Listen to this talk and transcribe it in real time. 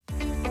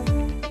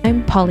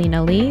I'm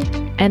Paulina Lee,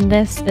 and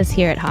this is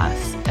Here at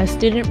Haas, a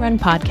student-run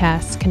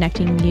podcast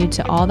connecting you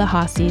to all the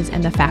Haassies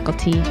and the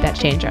faculty that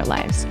change our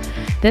lives.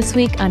 This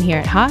week on Here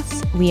at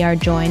Haas, we are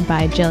joined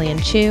by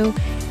Jillian Chu,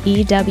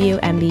 EW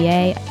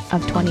MBA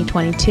of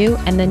 2022,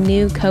 and the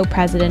new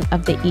co-president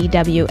of the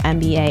EW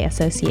MBA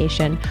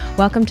Association.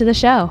 Welcome to the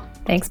show.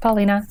 Thanks,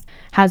 Paulina.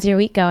 How's your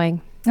week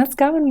going? It's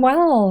going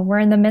well. We're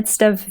in the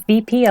midst of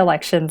VP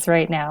elections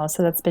right now,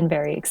 so that's been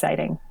very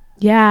exciting.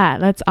 Yeah,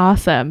 that's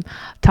awesome.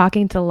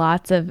 Talking to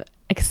lots of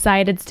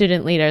excited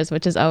student leaders,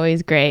 which is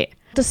always great.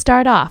 To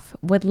start off,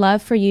 would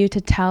love for you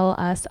to tell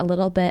us a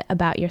little bit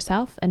about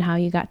yourself and how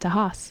you got to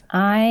Haas.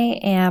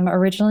 I am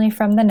originally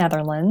from the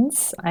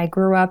Netherlands. I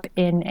grew up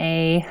in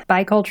a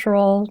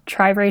bicultural,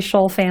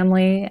 triracial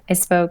family. I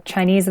spoke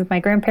Chinese with my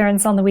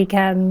grandparents on the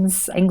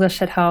weekends,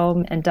 English at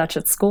home, and Dutch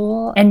at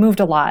school, and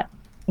moved a lot.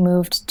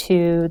 Moved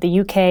to the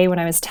UK when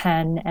I was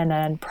 10, and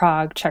then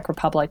Prague, Czech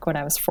Republic when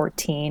I was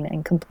 14,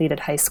 and completed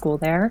high school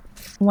there.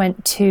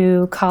 Went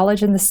to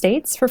college in the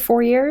States for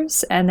 4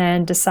 years, and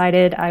then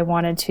decided I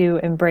wanted to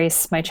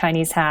embrace my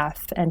Chinese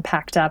half and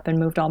packed up and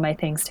moved all my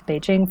things to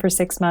Beijing for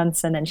 6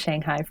 months and then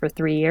Shanghai for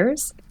 3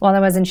 years. While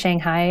I was in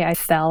Shanghai, I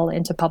fell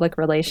into public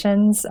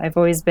relations. I've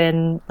always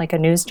been like a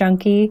news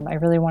junkie. I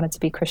really wanted to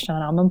be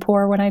Christiane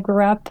Amanpour when I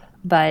grew up.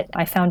 But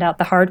I found out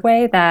the hard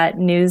way that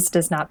news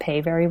does not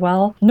pay very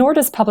well, nor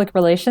does public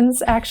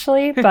relations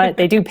actually, but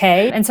they do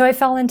pay. And so I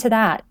fell into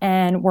that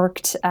and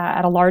worked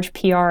at a large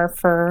PR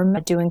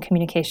firm doing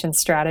communication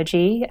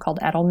strategy called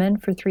Edelman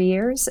for 3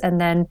 years,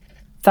 and then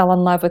fell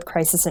in love with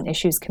crisis and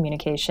issues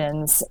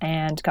communications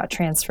and got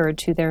transferred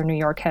to their New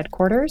York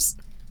headquarters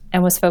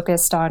and was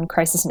focused on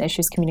crisis and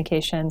issues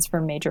communications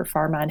for major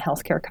pharma and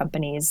healthcare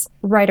companies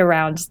right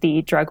around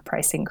the drug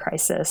pricing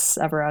crisis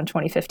of around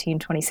 2015,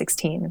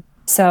 2016.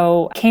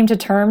 So came to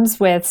terms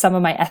with some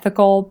of my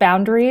ethical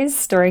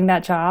boundaries during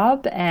that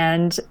job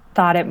and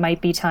thought it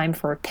might be time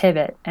for a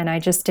pivot. And I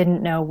just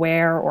didn't know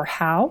where or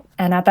how.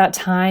 And at that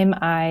time,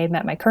 I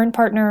met my current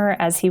partner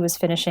as he was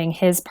finishing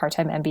his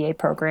part-time MBA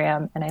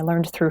program. And I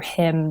learned through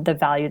him the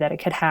value that it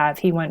could have.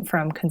 He went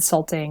from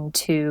consulting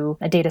to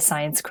a data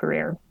science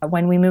career.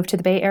 When we moved to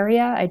the Bay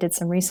Area, I did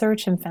some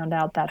research and found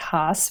out that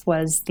Haas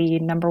was the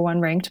 #1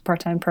 ranked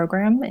part-time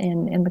program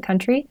in the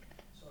country.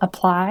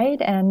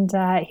 Applied, and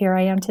here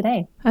I am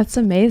today. That's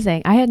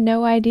amazing. I had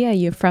no idea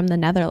you're from the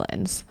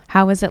Netherlands.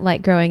 How was it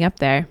like growing up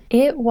there?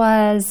 It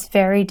was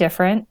very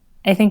different.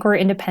 I think we're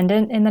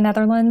independent in the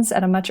Netherlands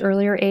at a much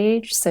earlier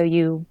age, so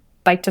you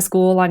bike to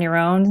school on your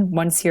own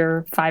once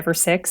you're 5 or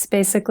 6,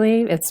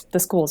 basically. The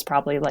school is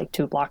probably like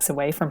 2 blocks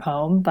away from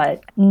home,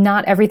 but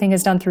not everything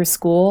is done through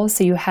school,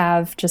 so you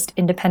have just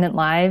independent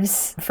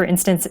lives. For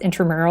instance,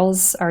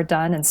 intramurals are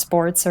done and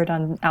sports are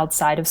done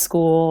outside of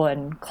school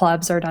and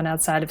clubs are done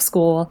outside of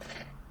school.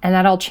 And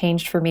that all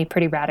changed for me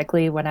pretty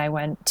radically when I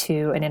went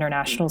to an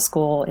international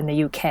school in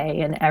the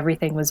UK, and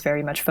everything was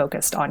very much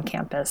focused on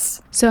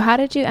campus. So how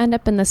did you end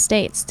up in the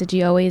States? Did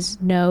you always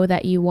know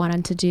that you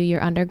wanted to do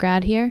your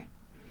undergrad here?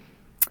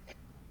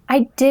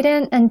 I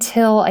didn't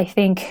until I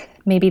think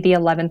maybe the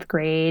 11th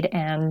grade,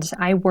 and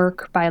I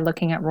work by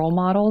looking at role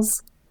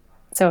models.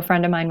 So a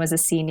friend of mine was a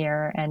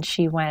senior, and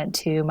she went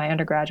to my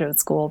undergraduate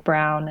school,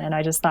 Brown, and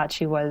I just thought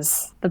she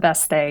was the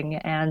best thing.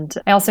 And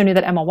I also knew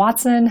that Emma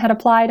Watson had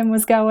applied and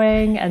was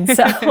going, and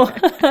so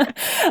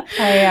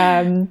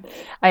I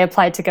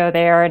applied to go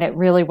there, and it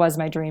really was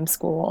my dream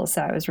school.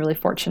 So I was really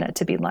fortunate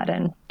to be let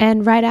in.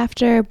 And right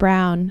after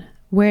Brown,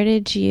 where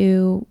did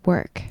you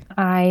work?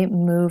 I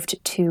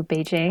moved to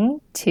Beijing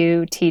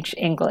to teach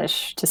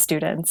English to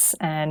students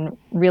and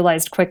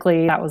realized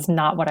quickly that was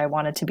not what I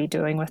wanted to be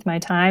doing with my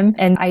time.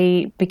 And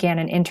I began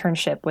an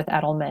internship with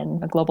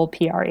Edelman, a global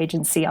PR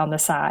agency on the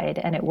side.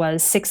 And it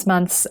was 6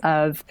 months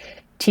of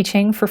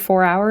teaching for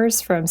 4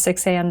 hours from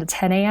 6 a.m. to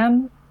 10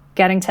 a.m.,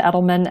 getting to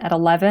Edelman at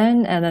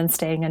 11 and then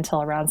staying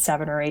until around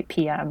 7 or 8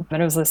 p.m.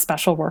 And it was a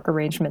special work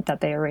arrangement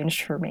that they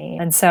arranged for me.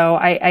 And so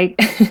I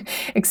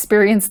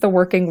experienced the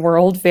working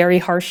world very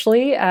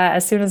harshly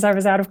as soon as I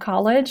was out of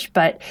college.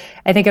 But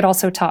I think it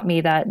also taught me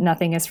that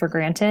nothing is for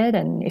granted.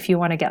 And if you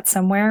want to get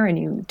somewhere and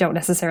you don't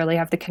necessarily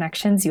have the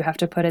connections, you have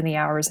to put in the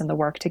hours and the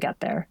work to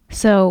get there.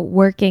 So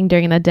working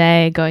during the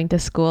day, going to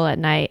school at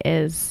night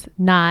is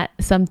not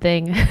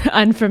something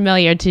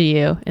unfamiliar to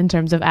you in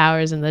terms of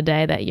hours in the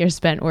day that you're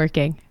spent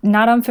working.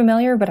 Not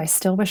unfamiliar, but I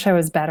still wish I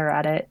was better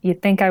at it.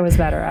 You'd think I was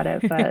better at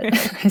it,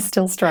 but I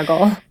still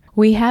struggle.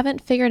 We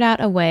haven't figured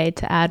out a way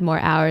to add more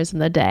hours in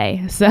the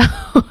day, so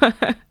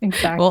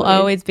Exactly. Will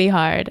always be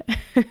hard.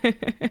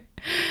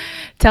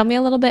 Tell me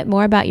a little bit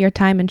more about your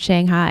time in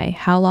Shanghai.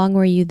 How long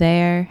were you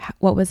there?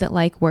 What was it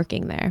like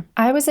working there?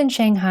 I was in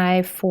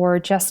Shanghai for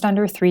just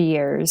under 3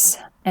 years,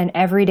 and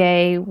every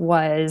day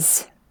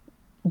was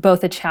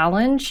both a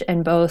challenge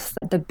and both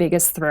the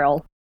biggest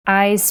thrill.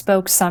 I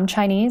spoke some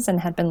Chinese and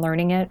had been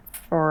learning it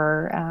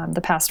for the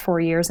past 4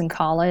 years in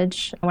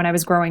college. When I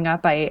was growing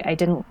up, I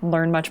didn't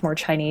learn much more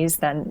Chinese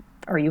than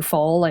Are you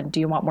full? And do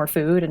you want more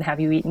food? And have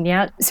you eaten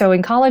yet? So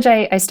in college,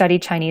 I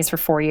studied Chinese for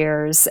 4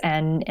 years.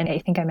 And I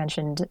think I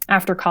mentioned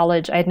after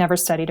college, I had never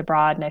studied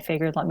abroad. And I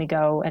figured, let me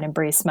go and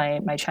embrace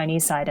my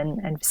Chinese side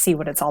and see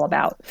what it's all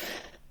about.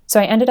 So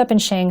I ended up in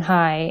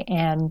Shanghai,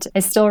 and I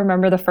still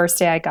remember the first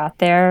day I got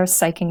there,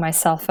 psyching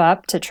myself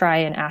up to try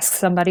and ask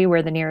somebody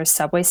where the nearest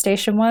subway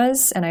station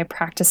was. And I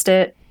practiced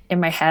it in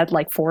my head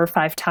like 4 or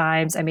 5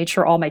 times. I made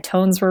sure all my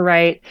tones were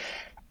right.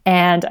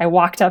 And I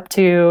walked up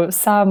to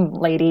some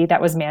lady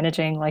that was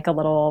managing like a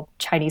little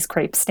Chinese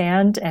crepe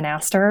stand and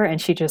asked her, and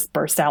she just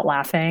burst out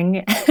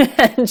laughing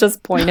and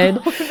just pointed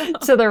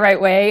to the right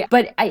way.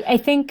 But I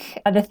think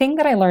the thing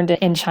that I learned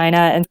in China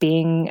and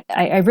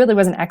I really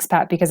was an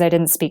expat because I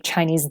didn't speak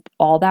Chinese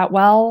all that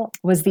well,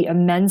 was the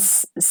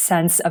immense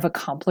sense of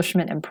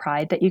accomplishment and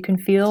pride that you can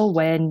feel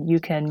when you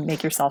can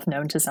make yourself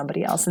known to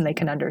somebody else and they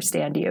can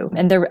understand you.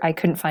 And I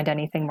couldn't find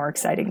anything more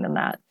exciting than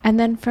that. And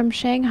then from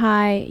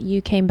Shanghai,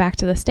 you came back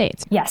to the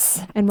States.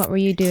 Yes. And what were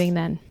you doing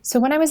then? So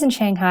when I was in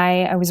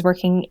Shanghai, I was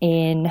working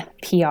in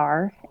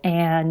PR,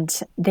 and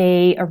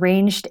they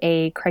arranged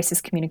a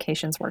crisis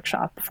communications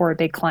workshop for a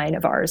big client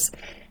of ours.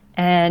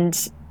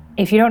 And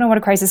if you don't know what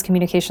a crisis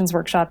communications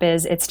workshop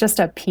is, it's just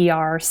a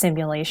PR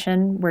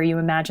simulation where you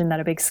imagine that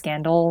a big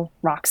scandal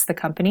rocks the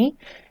company.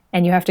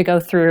 And you have to go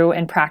through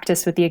and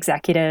practice with the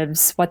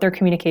executives what their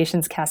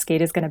communications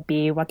cascade is going to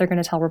be, what they're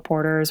going to tell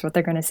reporters, what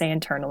they're going to say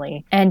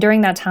internally. And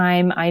during that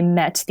time, I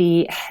met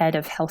the head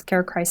of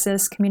healthcare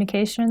crisis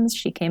communications.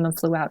 She came and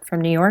flew out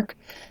from New York.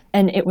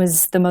 And it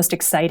was the most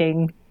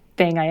exciting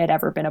thing I had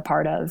ever been a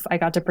part of. I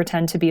got to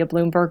pretend to be a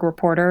Bloomberg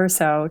reporter,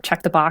 so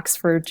check the box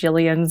for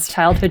Jillian's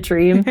childhood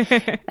dream.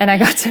 And I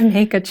got to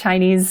make a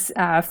Chinese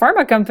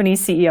pharma company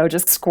CEO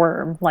just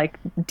squirm, like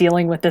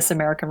dealing with this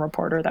American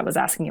reporter that was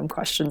asking him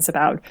questions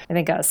about, I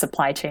think, a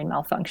supply chain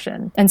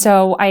malfunction. And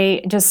so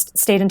I just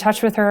stayed in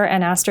touch with her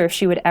and asked her if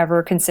she would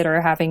ever consider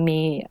having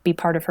me be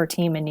part of her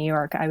team in New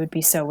York. I would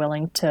be so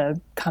willing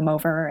to come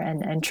over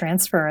and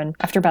transfer. And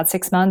after about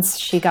 6 months,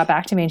 she got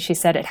back to me and she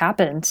said, it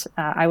happened.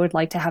 I would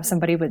like to have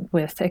somebody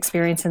with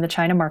experience in the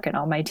China market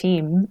on my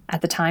team.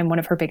 At the time, one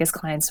of her biggest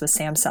clients was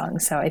Samsung.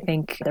 So I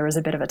think there was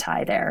a bit of a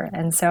tie there.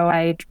 And so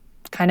I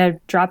kind of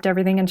dropped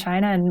everything in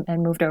China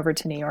and moved over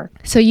to New York.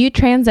 So you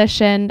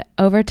transitioned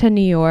over to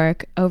New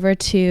York, over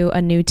to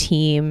a new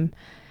team.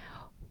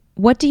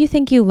 What do you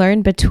think you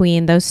learned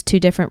between those two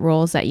different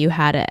roles that you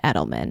had at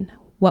Edelman?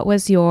 What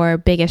was your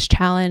biggest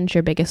challenge,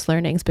 your biggest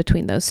learnings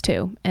between those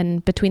two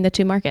and between the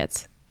two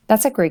markets?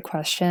 That's a great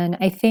question.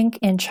 I think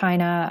in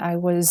China, I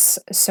was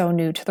so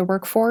new to the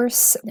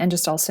workforce, and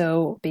just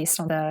also based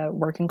on the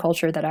working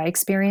culture that I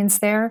experienced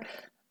there,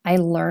 I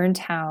learned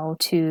how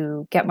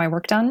to get my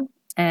work done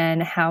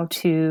and how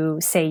to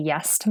say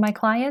yes to my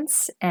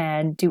clients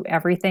and do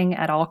everything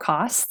at all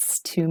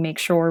costs to make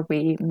sure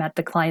we met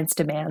the client's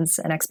demands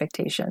and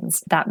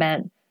expectations. That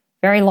meant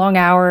very long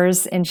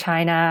hours in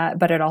China,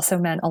 but it also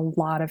meant a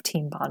lot of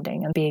team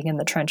bonding and being in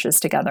the trenches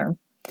together.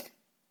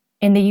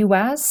 In the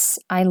US,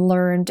 I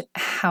learned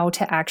how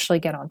to actually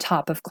get on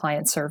top of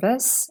client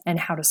service and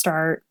how to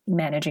start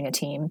managing a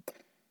team.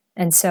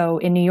 And so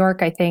in New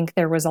York, I think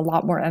there was a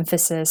lot more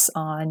emphasis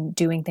on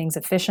doing things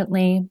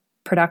efficiently,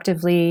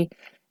 productively,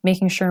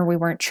 making sure we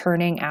weren't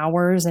churning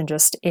hours and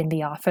just in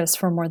the office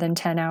for more than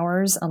 10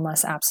 hours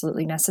unless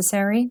absolutely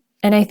necessary.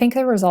 And I think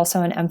there was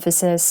also an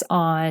emphasis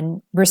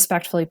on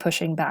respectfully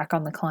pushing back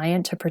on the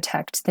client to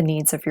protect the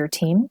needs of your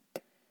team.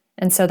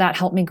 And so that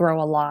helped me grow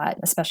a lot,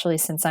 especially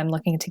since I'm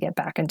looking to get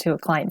back into a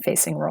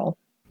client-facing role.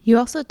 You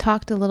also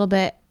talked a little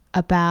bit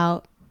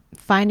about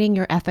finding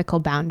your ethical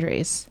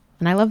boundaries.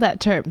 And I love that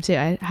term too.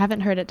 I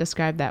haven't heard it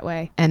described that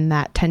way. And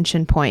that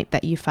tension point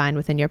that you find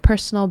within your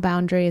personal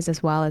boundaries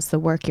as well as the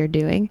work you're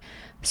doing.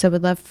 So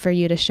would love for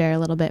you to share a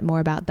little bit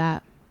more about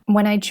that.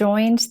 When I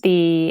joined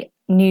the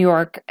New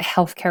York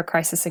Healthcare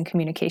Crisis and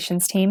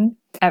Communications team,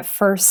 at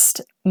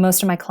first,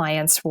 most of my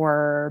clients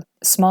were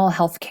small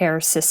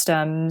healthcare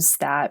systems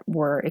that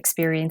were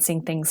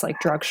experiencing things like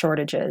drug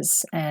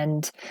shortages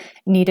and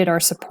needed our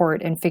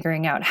support in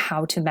figuring out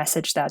how to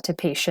message that to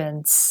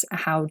patients,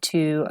 how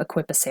to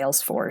equip a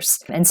sales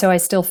force. And so I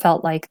still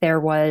felt like there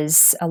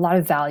was a lot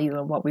of value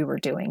in what we were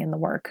doing in the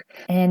work.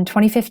 In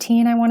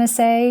 2015, I want to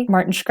say,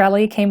 Martin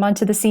Shkreli came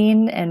onto the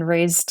scene and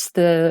raised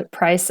the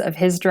price of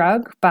his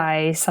drug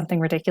by something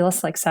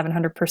ridiculous like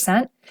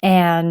 700%.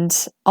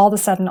 And all of a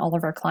sudden, all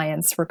of our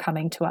clients were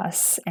coming to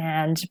us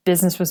and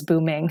business was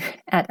booming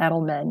at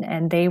Edelman.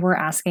 And they were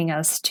asking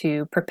us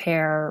to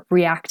prepare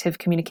reactive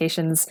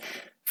communications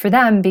for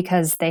them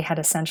because they had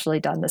essentially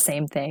done the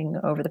same thing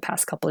over the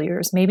past couple of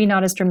years. Maybe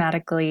not as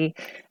dramatically,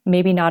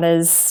 maybe not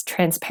as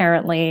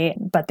transparently,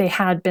 but they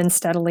had been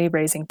steadily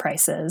raising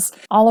prices.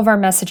 All of our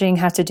messaging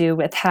had to do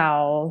with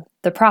how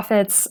the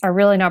profits are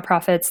really not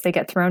profits. They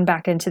get thrown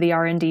back into the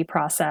R&D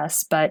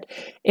process, but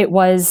it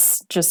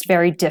was just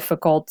very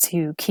difficult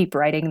to keep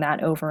writing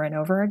that over and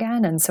over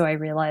again. And so I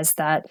realized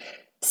that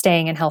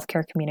staying in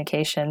healthcare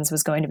communications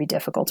was going to be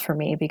difficult for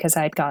me because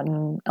I had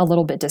gotten a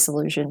little bit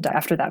disillusioned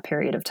after that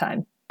period of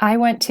time. I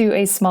went to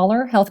a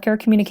smaller healthcare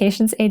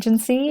communications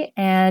agency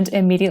and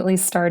immediately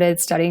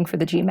started studying for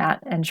the GMAT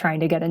and trying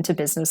to get into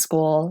business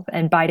school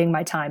and biding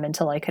my time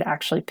until I could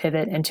actually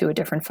pivot into a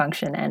different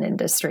function and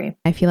industry.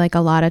 I feel like a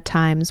lot of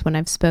times when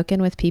I've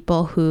spoken with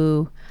people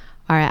who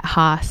are at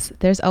Haas,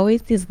 there's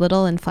always these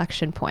little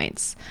inflection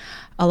points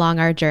along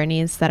our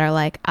journeys that are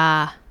like,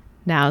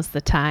 now's the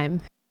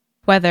time.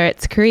 Whether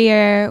it's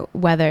career,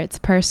 whether it's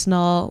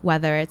personal,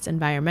 whether it's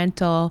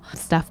environmental,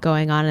 stuff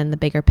going on in the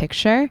bigger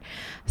picture.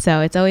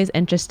 So it's always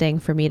interesting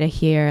for me to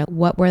hear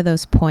what were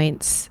those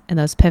points and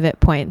those pivot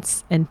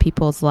points in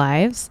people's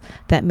lives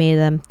that made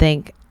them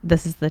think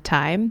this is the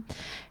time.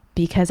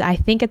 Because I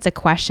think it's a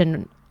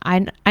question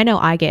I know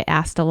I get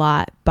asked a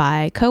lot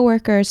by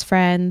coworkers,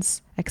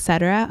 friends,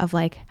 etc. of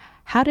like,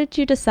 how did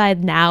you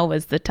decide now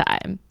was the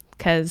time?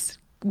 Because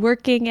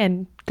working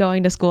and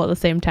going to school at the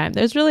same time,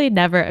 there's really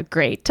never a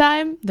great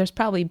time. There's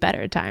probably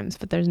better times,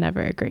 but there's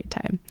never a great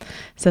time.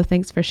 So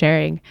thanks for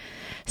sharing.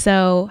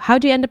 So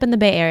how'd you end up in the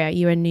Bay Area?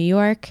 You were in New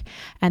York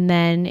and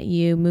then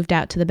you moved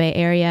out to the Bay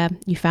Area.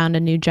 You found a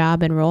new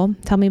job and role.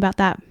 Tell me about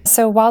that.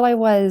 So while I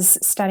was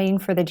studying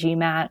for the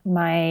GMAT,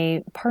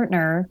 my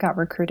partner got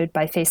recruited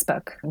by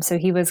Facebook. So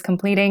he was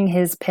completing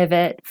his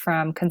pivot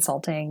from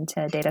consulting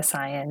to data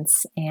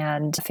science,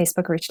 and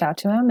Facebook reached out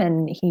to him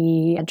and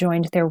he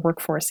joined their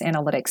workforce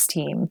analytics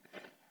team.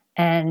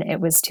 And it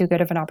was too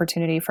good of an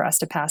opportunity for us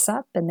to pass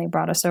up, and they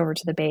brought us over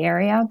to the Bay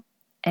Area.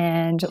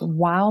 And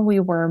while we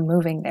were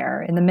moving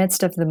there, in the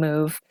midst of the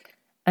move,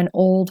 an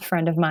old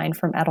friend of mine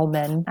from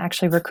Edelman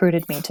actually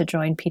recruited me to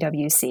join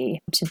PwC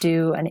to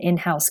do an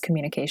in-house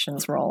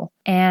communications role.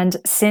 And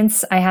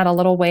since I had a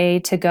little way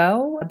to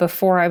go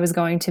before I was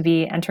going to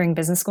be entering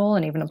business school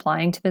and even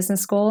applying to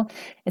business school,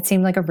 it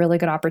seemed like a really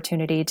good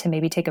opportunity to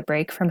maybe take a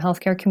break from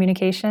healthcare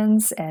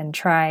communications and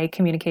try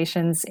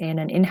communications in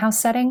an in-house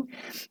setting,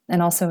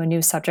 and also a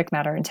new subject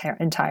matter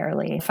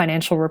entirely,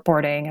 financial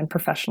reporting and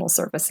professional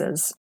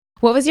services.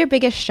 What was your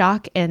biggest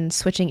shock in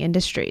switching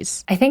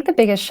industries? I think the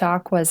biggest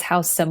shock was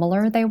how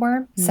similar they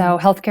were. So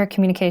healthcare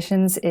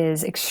communications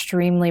is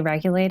extremely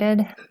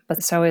regulated,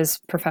 but so is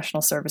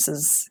professional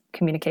services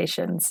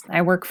communications.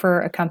 I work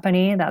for a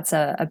company that's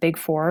a Big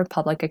Four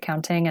public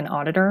accounting and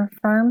auditor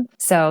firm.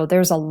 So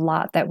there's a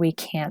lot that we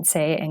can't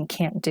say and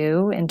can't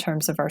do in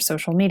terms of our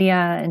social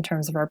media, in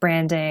terms of our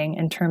branding,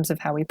 in terms of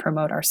how we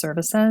promote our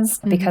services,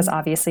 because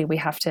obviously we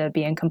have to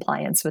be in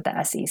compliance with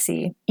the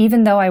SEC.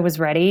 Even though I was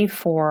ready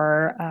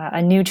for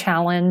a new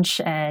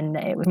challenge, and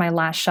it was my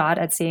last shot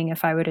at seeing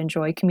if I would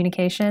enjoy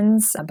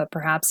communications, but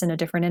perhaps in a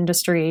different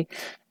industry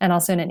and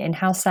also in an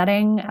in-house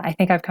setting, I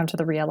think I've come to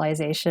the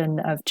realization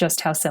of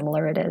just how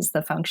similar it is,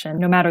 the function,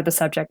 no matter the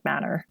subject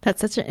matter.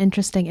 That's such an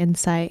interesting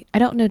insight. I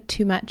don't know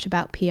too much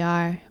about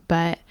PR,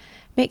 but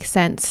makes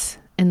sense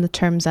in the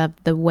terms of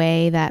the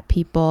way that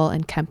people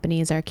and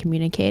companies are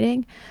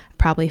communicating.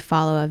 Probably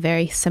follow a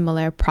very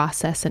similar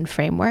process and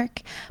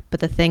framework, but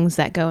the things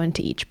that go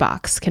into each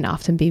box can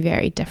often be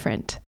very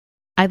different.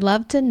 I'd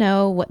love to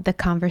know what the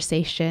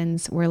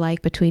conversations were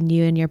like between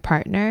you and your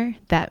partner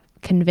that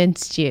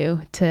convinced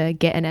you to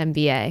get an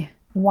MBA.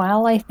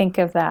 While I think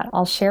of that,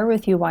 I'll share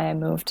with you why I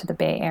moved to the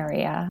Bay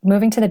Area.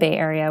 Moving to the Bay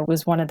Area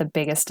was one of the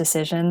biggest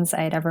decisions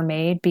I had ever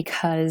made,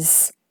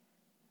 because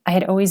I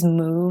had always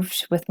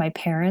moved with my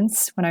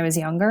parents when I was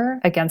younger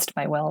against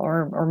my will,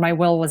 or my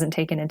will wasn't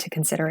taken into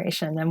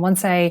consideration. And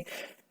once I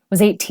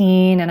was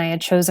 18 and I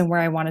had chosen where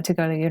I wanted to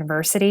go to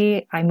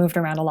university, I moved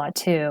around a lot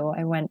too.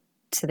 I went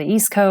to the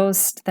East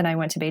Coast, then I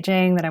went to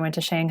Beijing, then I went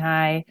to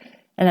Shanghai,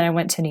 and then I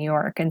went to New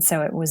York. And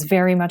so it was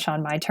very much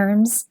on my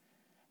terms.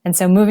 And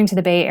so moving to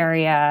the Bay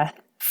Area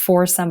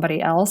for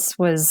somebody else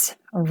was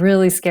a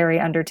really scary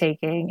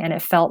undertaking. And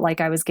it felt like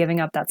I was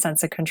giving up that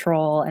sense of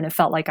control. And it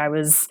felt like I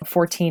was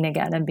 14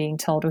 again and being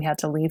told we had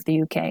to leave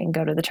the UK and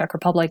go to the Czech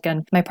Republic.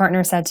 And my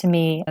partner said to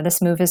me,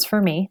 "This move is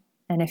for me.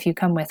 And if you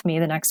come with me,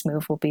 the next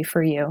move will be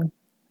for you."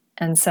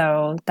 And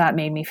so that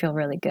made me feel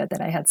really good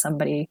that I had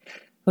somebody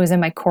who was in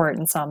my court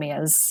and saw me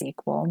as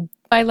equal.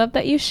 I love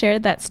that you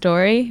shared that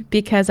story,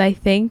 because I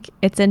think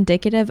it's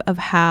indicative of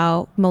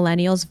how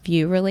millennials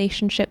view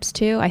relationships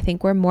too. I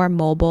think we're more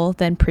mobile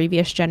than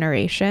previous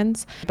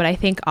generations, but I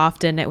think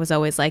often it was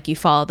always like you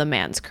follow the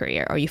man's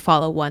career or you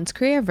follow one's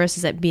career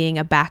versus it being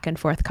a back and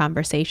forth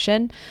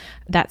conversation.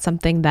 That's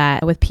something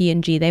that with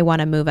P&G, they want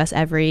to move us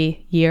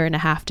every year and a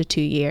half to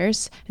 2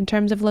 years in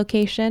terms of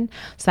location.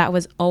 So that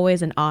was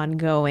always an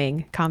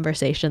ongoing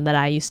conversation that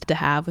I used to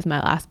have with my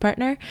last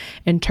partner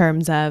in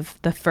terms of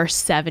the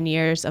first 7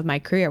 years of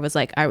my career was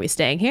like, are we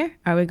staying here?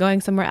 Are we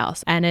going somewhere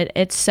else? And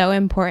it's so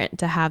important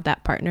to have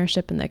that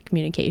partnership and the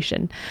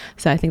communication.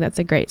 So I think that's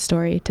a great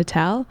story to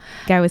tell.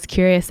 I was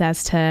curious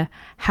as to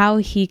how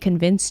he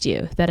convinced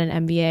you that an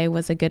MBA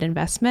was a good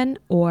investment,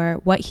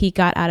 or what he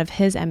got out of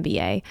his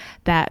MBA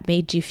that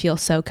made you feel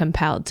so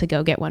compelled to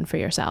go get one for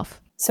yourself.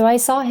 So I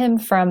saw him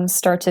from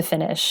start to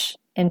finish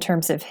in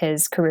terms of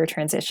his career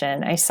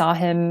transition. I saw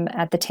him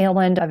at the tail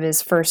end of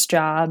his first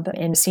job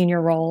in a senior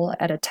role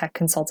at a tech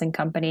consulting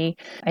company.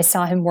 I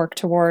saw him work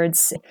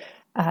towards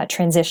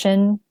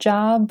transition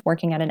job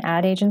working at an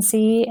ad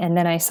agency. And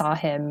then I saw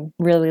him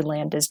really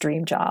land his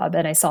dream job,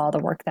 and I saw the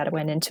work that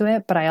went into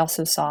it. But I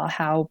also saw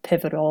how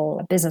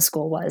pivotal business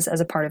school was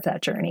as a part of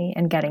that journey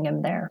and getting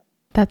him there.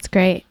 That's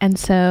great. And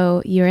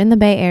so you're in the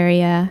Bay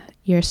Area,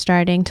 you're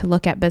starting to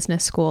look at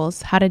business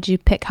schools. How did you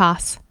pick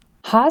Haas?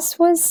 Haas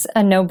was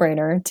a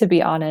no-brainer, to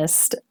be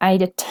honest.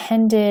 I'd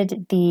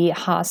attended the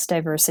Haas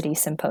Diversity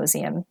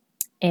Symposium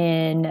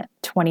in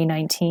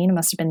 2019. It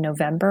must have been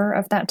November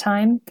of that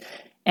time.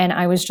 And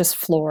I was just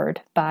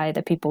floored by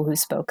the people who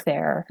spoke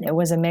there. It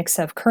was a mix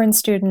of current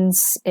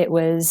students. It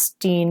was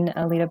Dean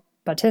Alita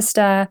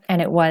Bautista,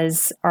 and it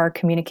was our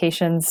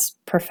communications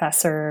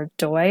professor,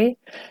 Doi.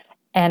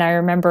 And I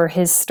remember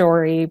his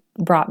story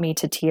brought me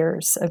to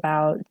tears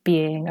about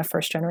being a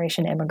first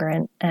generation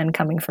immigrant and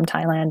coming from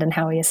Thailand and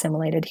how he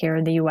assimilated here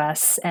in the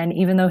US. And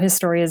even though his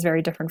story is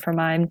very different from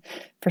mine,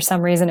 for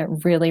some reason it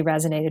really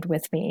resonated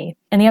with me.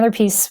 And the other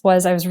piece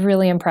was I was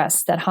really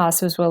impressed that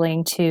Haas was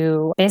willing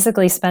to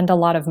basically spend a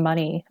lot of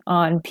money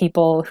on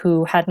people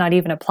who had not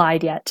even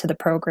applied yet to the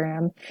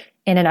program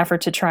in an effort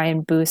to try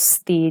and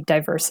boost the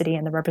diversity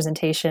and the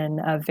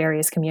representation of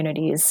various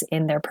communities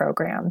in their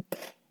program.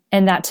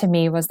 And that to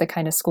me was the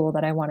kind of school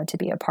that I wanted to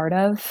be a part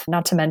of,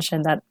 not to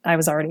mention that I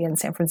was already in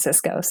San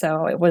Francisco.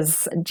 So it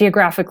was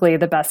geographically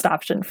the best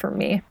option for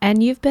me.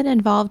 And you've been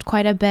involved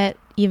quite a bit,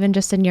 even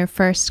just in your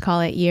first,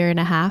 call it, year and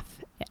a half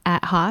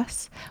at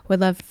Haas. Would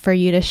love for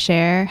you to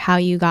share how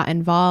you got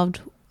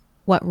involved,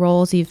 what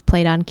roles you've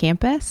played on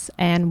campus,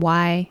 and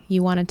why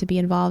you wanted to be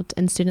involved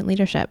in student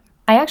leadership.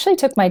 I actually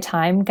took my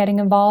time getting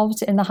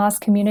involved in the Haas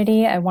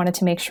community. I wanted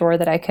to make sure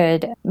that I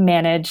could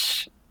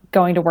manage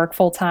going to work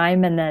full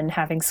time and then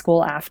having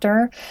school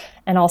after.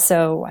 And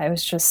also, I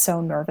was just so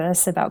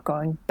nervous about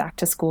going back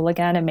to school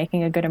again and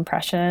making a good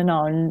impression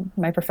on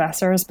my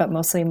professors, but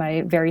mostly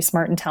my very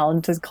smart and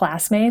talented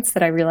classmates,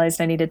 that I realized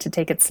I needed to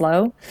take it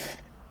slow.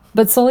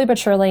 But slowly but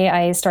surely,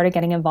 I started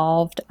getting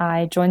involved.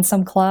 I joined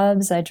some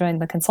clubs. I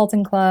joined the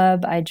Consulting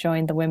Club. I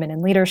joined the Women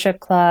in Leadership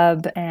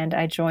Club. And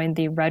I joined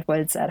the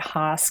Redwoods at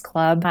Haas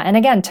Club. And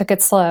again, took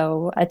it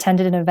slow.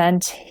 Attended an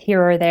event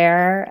here or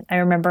there. I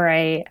remember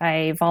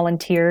I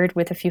volunteered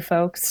with a few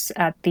folks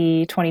at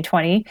the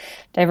 2020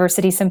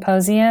 Diversity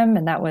Symposium.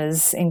 And that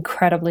was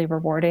incredibly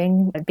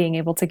rewarding, being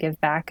able to give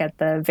back at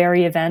the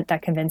very event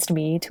that convinced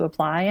me to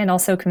apply and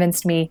also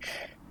convinced me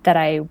that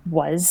I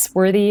was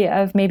worthy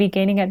of maybe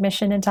gaining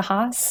admission into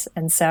Haas.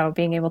 And so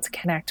being able to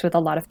connect with a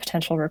lot of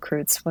potential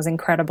recruits was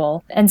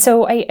incredible. And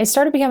so I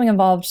started becoming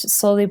involved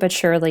slowly but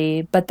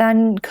surely, but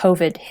then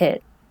COVID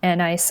hit.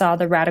 And I saw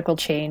the radical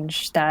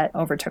change that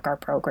overtook our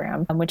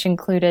program, which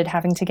included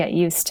having to get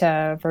used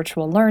to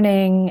virtual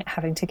learning,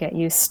 having to get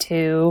used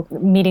to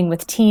meeting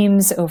with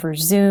teams over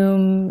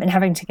Zoom, and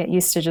having to get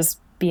used to just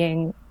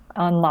being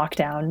on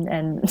lockdown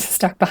and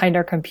stuck behind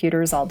our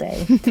computers all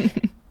day.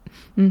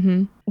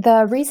 Mm-hmm.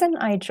 The reason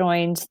I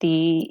joined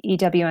the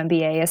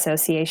EWMBA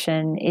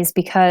Association is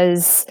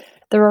because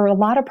there were a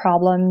lot of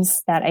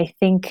problems that I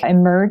think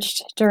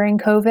emerged during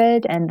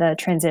COVID and the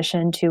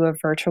transition to a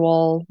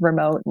virtual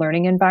remote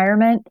learning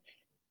environment.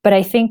 But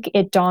I think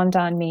it dawned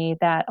on me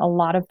that a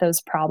lot of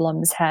those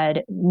problems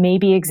had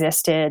maybe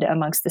existed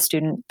amongst the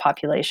student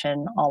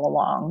population all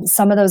along.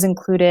 Some of those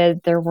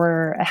included there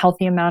were a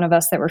healthy amount of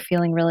us that were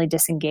feeling really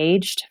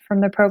disengaged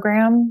from the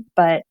program.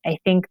 But I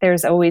think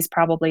there's always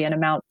probably an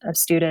amount of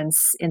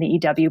students in the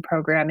EW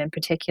program in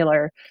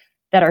particular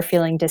that are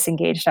feeling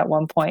disengaged at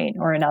one point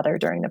or another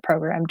during the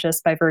program,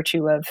 just by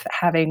virtue of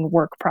having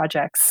work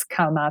projects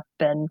come up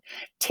and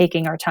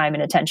taking our time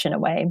and attention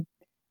away.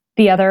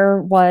 The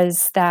other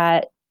was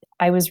that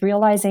I was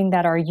realizing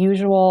that our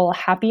usual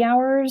happy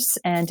hours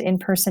and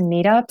in-person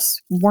meetups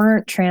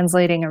weren't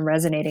translating and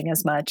resonating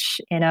as much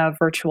in a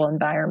virtual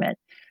environment.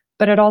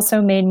 But it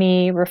also made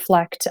me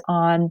reflect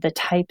on the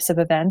types of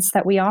events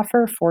that we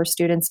offer for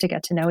students to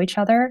get to know each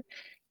other,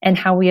 and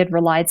how we had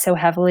relied so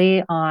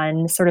heavily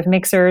on sort of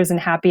mixers and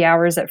happy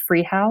hours at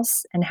Free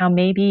House, and how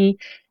maybe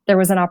there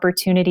was an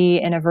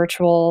opportunity in a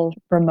virtual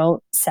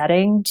remote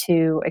setting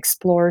to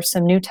explore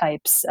some new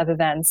types of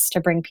events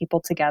to bring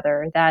people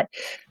together that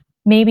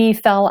maybe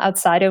fell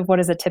outside of what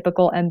is a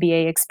typical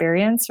MBA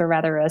experience, or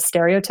rather a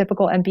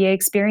stereotypical MBA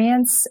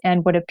experience,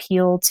 and would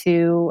appeal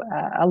to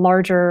a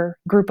larger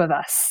group of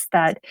us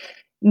that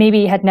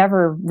maybe had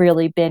never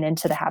really been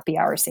into the happy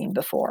hour scene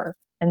before.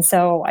 And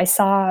so I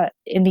saw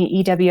in the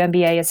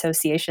EWMBA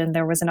Association,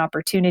 there was an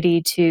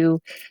opportunity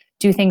to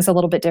do things a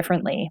little bit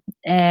differently.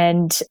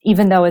 And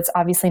even though it's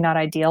obviously not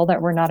ideal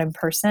that we're not in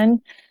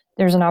person,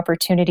 there's an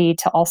opportunity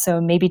to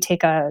also maybe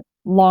take a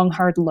long,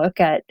 hard look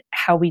at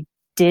how we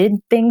did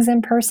things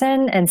in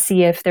person and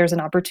see if there's an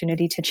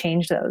opportunity to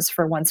change those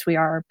for once we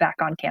are back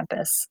on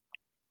campus.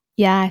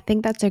 Yeah, I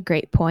think that's a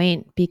great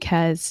point,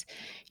 because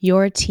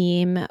your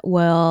team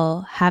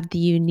will have the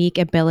unique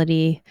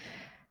ability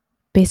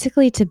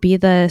basically to be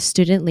the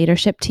student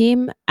leadership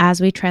team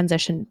as we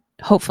transition,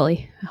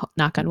 hopefully,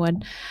 knock on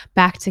wood,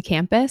 back to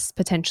campus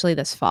potentially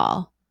this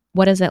fall.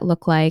 What does it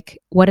look like?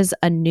 What does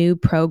a new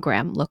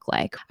program look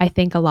like? I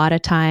think a lot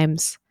of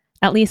times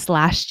at least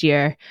last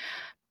year,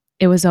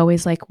 it was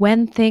always like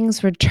when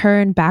things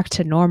return back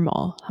to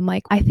normal. I'm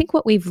like, I think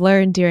what we've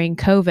learned during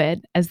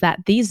COVID is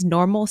that these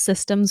normal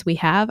systems we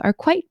have are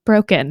quite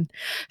broken.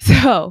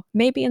 So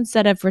maybe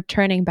instead of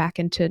returning back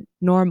into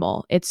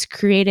normal, it's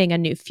creating a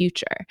new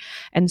future.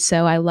 And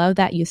so I love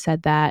that you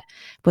said that.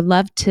 Would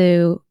love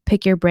to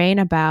pick your brain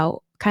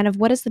about kind of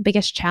what is the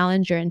biggest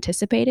challenge you're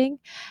anticipating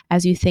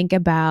as you think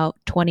about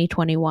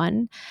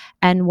 2021,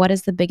 and what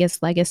is the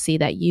biggest legacy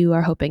that you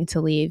are hoping to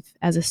leave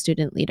as a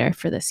student leader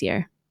for this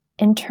year?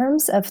 In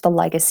terms of the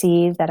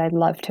legacy that I'd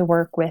love to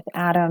work with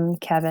Adam,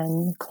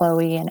 Kevin,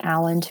 Chloe, and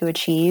Alan to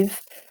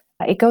achieve,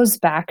 it goes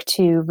back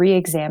to re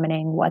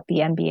examining what the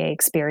MBA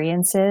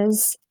experience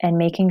is and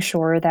making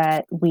sure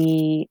that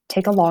we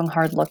take a long,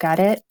 hard look at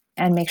it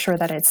and make sure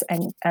that it's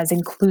as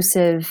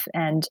inclusive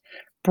and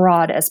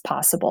broad as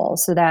possible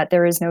so that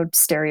there is no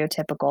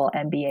stereotypical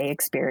MBA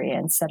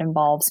experience that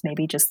involves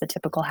maybe just the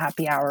typical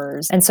happy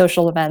hours and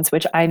social events,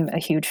 which I'm a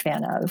huge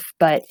fan of.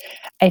 But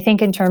I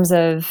think in terms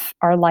of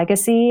our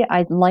legacy,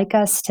 I'd like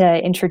us to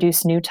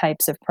introduce new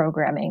types of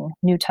programming,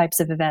 new types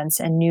of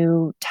events, and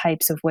new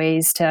types of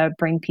ways to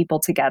bring people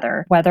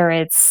together, whether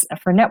it's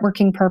for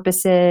networking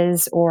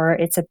purposes or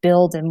it's a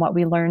build in what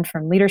we learned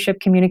from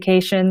leadership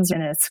communications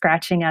and it's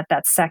scratching at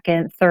that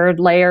second, third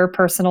layer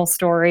personal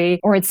story,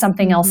 or it's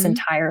something else Mm-hmm.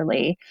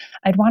 entirely.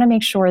 I'd want to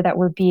make sure that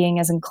we're being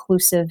as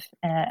inclusive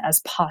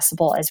as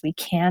possible as we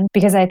can,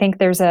 because I think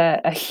there's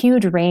a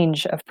huge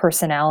range of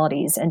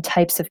personalities and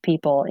types of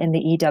people in the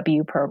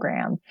EW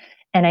program.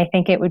 And I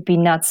think it would be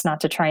nuts not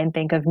to try and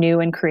think of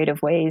new and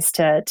creative ways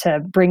to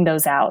bring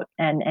those out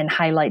and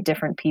highlight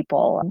different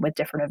people with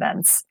different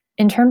events.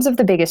 In terms of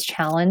the biggest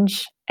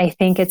challenge, I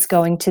think it's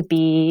going to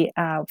be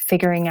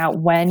figuring out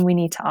when we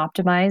need to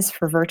optimize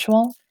for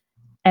virtual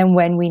and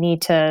when we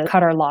need to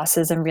cut our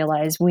losses and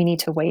realize we need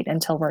to wait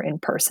until we're in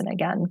person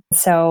again.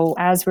 So,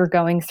 as we're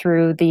going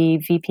through the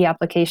VP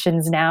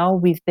applications now,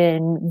 we've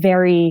been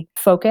very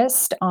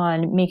focused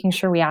on making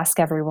sure we ask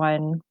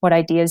everyone, what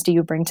ideas do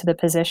you bring to the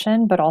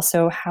position, but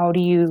also how do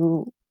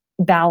you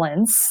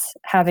balance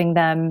having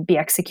them be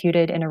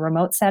executed in a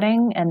remote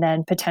setting and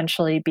then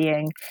potentially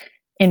being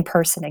in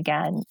person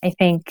again. I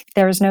think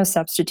there's no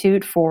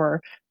substitute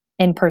for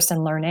in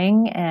person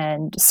learning.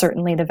 And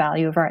certainly the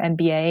value of our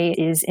MBA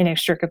is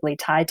inextricably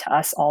tied to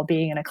us all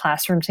being in a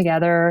classroom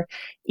together,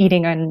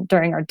 eating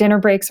during our dinner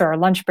breaks or our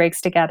lunch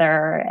breaks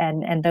together,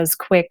 and those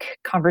quick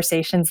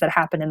conversations that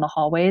happen in the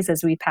hallways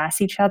as we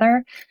pass each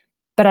other.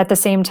 But at the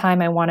same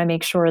time, I want to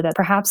make sure that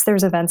perhaps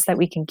there's events that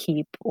we can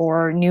keep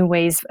or new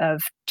ways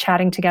of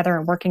chatting together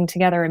and working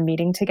together and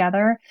meeting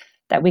together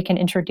that we can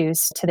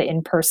introduce to the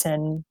in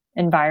person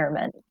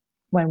environment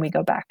when we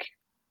go back.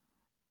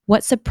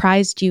 What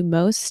surprised you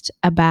most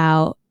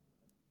about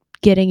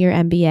getting your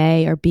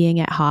MBA or being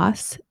at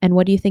Haas? And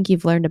what do you think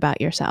you've learned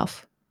about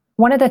yourself?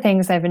 One of the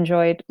things I've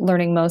enjoyed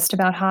learning most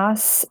about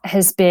Haas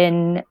has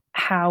been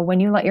how when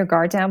you let your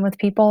guard down with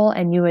people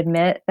and you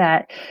admit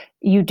that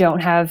you don't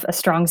have a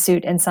strong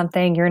suit in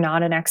something, you're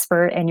not an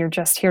expert, and you're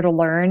just here to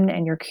learn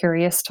and you're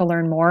curious to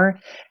learn more,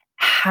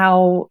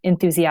 how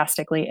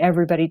enthusiastically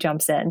everybody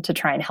jumps in to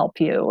try and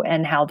help you,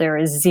 and how there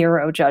is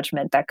zero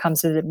judgment that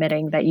comes with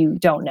admitting that you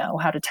don't know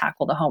how to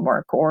tackle the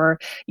homework or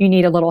you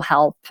need a little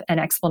help and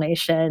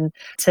explanation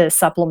to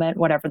supplement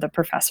whatever the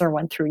professor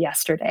went through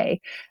yesterday.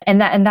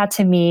 And that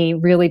to me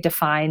really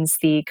defines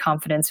the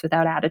confidence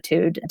without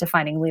attitude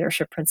defining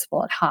leadership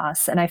principle at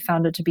Haas. And I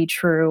found it to be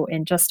true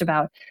in just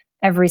about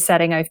every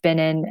setting I've been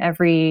in,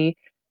 every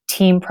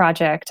team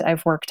project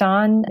I've worked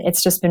on.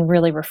 It's just been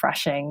really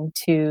refreshing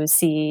to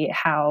see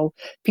how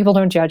people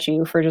don't judge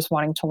you for just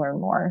wanting to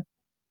learn more.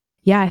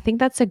 Yeah, I think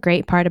that's a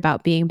great part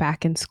about being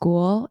back in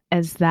school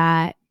is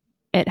that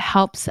it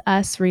helps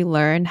us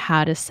relearn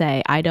how to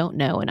say, I don't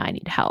know and I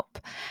need help.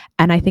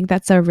 And I think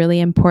that's a really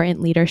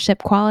important leadership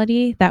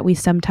quality that we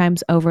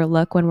sometimes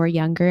overlook when we're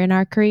younger in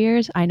our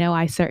careers. I know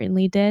I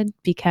certainly did,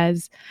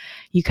 because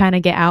you kind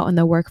of get out in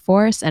the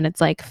workforce and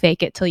it's like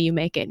fake it till you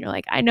make it. And you're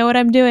like, I know what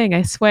I'm doing.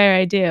 I swear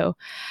I do.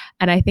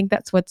 And I think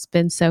that's what's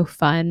been so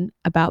fun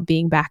about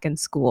being back in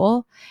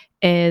school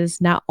is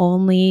not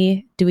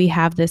only do we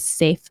have this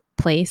safe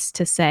place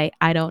to say,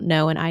 I don't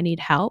know and I need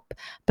help,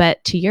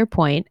 but to your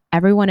point,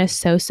 everyone is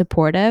so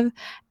supportive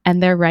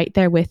and they're right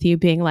there with you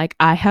being like,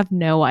 I have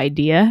no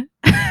idea.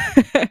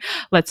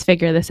 Let's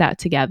figure this out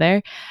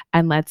together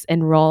and let's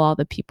enroll all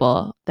the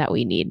people that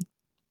we need.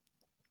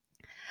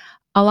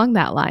 Along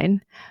that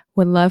line,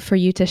 would love for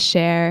you to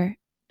share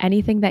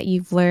anything that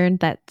you've learned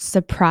that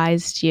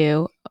surprised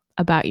you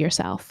about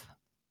yourself.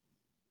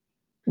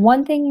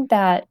 One thing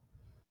that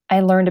I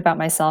learned about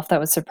myself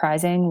that was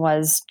surprising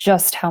was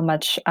just how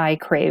much I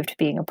craved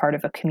being a part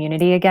of a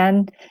community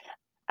again.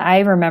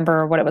 I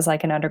remember what it was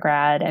like in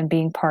undergrad and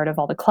being part of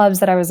all the clubs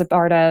that I was a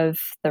part of,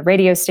 the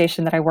radio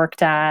station that I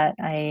worked at.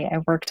 I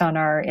worked on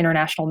our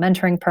international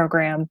mentoring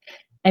program,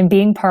 and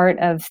being part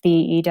of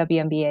the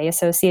EWMBA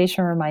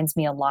Association reminds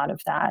me a lot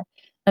of that.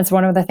 That's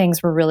one of the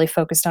things we're really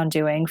focused on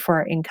doing for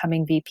our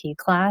incoming VP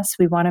class.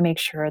 We want to make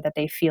sure that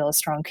they feel a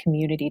strong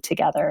community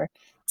together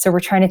So we're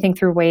trying to think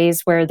through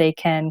ways where they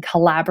can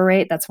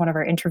collaborate. That's one of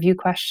our interview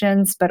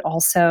questions, but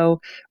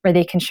also where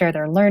they can share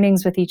their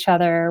learnings with each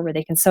other, where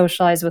they can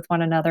socialize with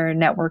one another,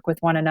 network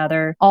with one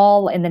another,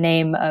 all in the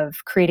name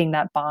of creating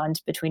that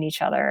bond between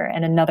each other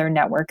and another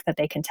network that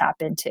they can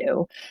tap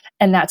into.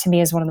 And that to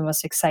me is one of the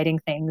most exciting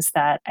things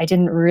that I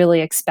didn't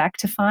really expect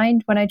to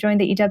find when I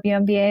joined the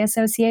EWMBA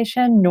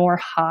Association, nor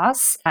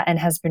Haas, and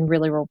has been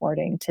really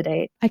rewarding to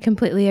date. I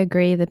completely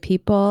agree. The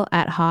people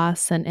at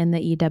Haas and in the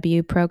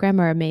EW program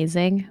are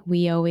amazing.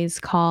 We always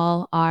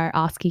call our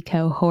OSCE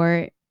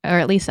cohort, or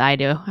at least I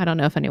do. I don't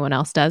know if anyone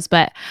else does,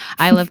 but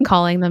I love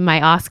calling them my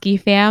OSCE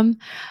fam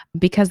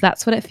because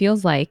that's what it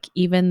feels like.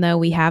 Even though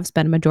we have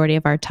spent a majority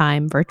of our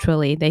time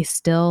virtually, they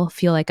still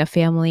feel like a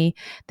family.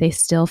 They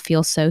still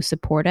feel so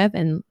supportive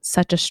and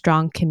such a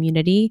strong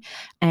community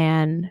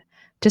and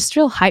just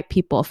real hype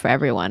people for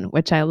everyone,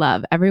 which I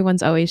love.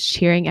 Everyone's always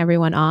cheering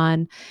everyone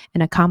on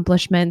and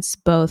accomplishments,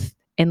 both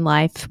in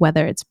life,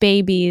 whether it's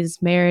babies,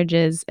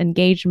 marriages,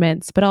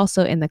 engagements, but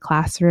also in the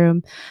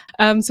classroom.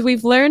 So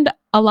we've learned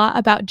a lot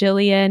about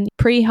Jillian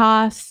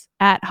pre-Haas,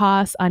 at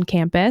Haas, on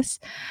campus.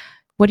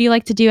 What do you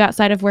like to do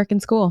outside of work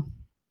and school?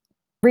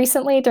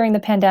 Recently, during the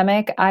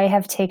pandemic, I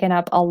have taken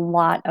up a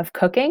lot of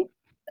cooking.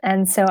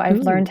 And so I've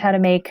Ooh, learned how to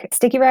make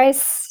sticky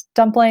rice,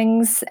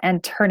 dumplings,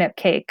 and turnip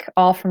cake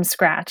all from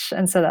scratch.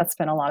 And so that's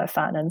been a lot of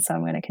fun. And so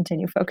I'm going to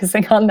continue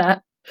focusing on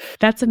that.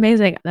 that's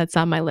amazing. That's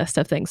on my list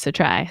of things to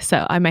try.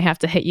 So I might have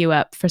to hit you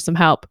up for some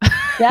help.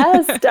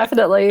 Yes,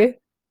 definitely.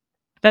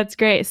 That's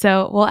great.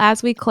 So, well,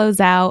 as we close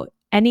out,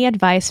 any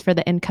advice for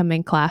the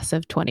incoming class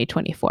of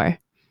 2024?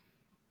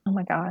 Oh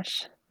my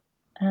gosh.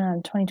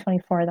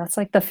 2024, that's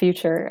like the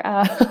future.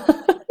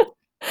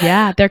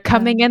 Yeah, they're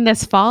coming Um, in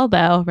this fall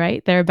though,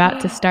 right? They're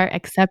about to start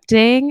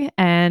accepting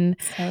and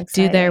so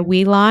do their exciting.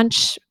 We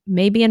launch,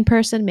 maybe in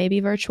person, maybe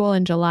virtual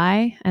in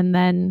July, and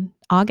then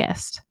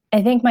August.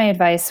 I think my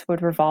advice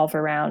would revolve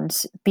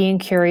around being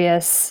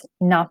curious,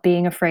 not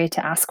being afraid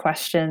to ask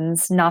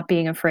questions, not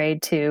being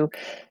afraid to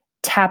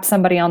tap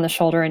somebody on the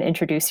shoulder and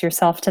introduce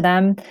yourself to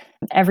them.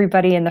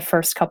 Everybody in the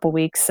first couple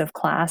weeks of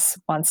class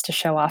wants to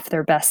show off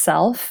their best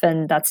self,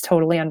 and that's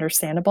totally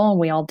understandable. And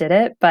we all did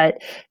it. But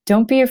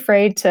don't be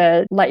afraid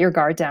to let your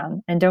guard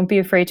down and don't be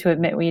afraid to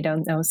admit when you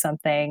don't know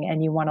something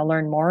and you want to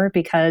learn more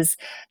because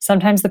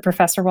sometimes the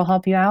professor will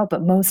help you out,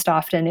 but most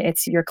often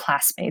it's your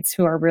classmates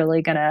who are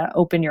really going to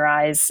open your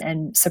eyes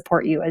and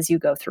support you as you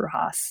go through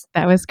Haas.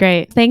 That was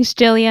great. Thanks,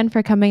 Jillian,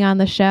 for coming on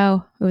the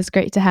show. It was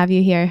great to have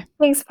you here.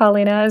 Thanks,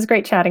 Paulina. It was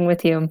great chatting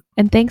with you.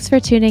 And thanks for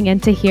tuning in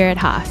to Here at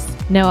Haas.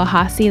 Know a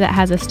Haasie that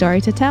has a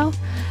story to tell?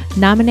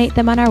 Nominate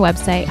them on our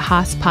website,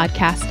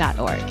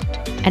 haaspodcast.org.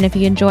 And if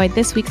you enjoyed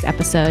this week's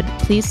episode,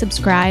 please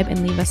subscribe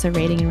and leave us a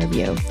rating and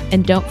review.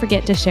 And don't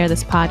forget to share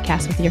this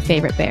podcast with your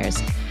favorite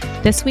bears.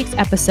 This week's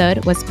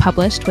episode was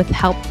published with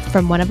help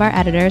from one of our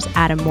editors,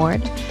 Adam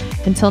Ward.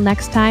 Until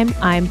next time,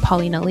 I'm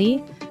Paulina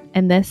Lee,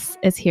 and this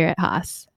is Here at Haas.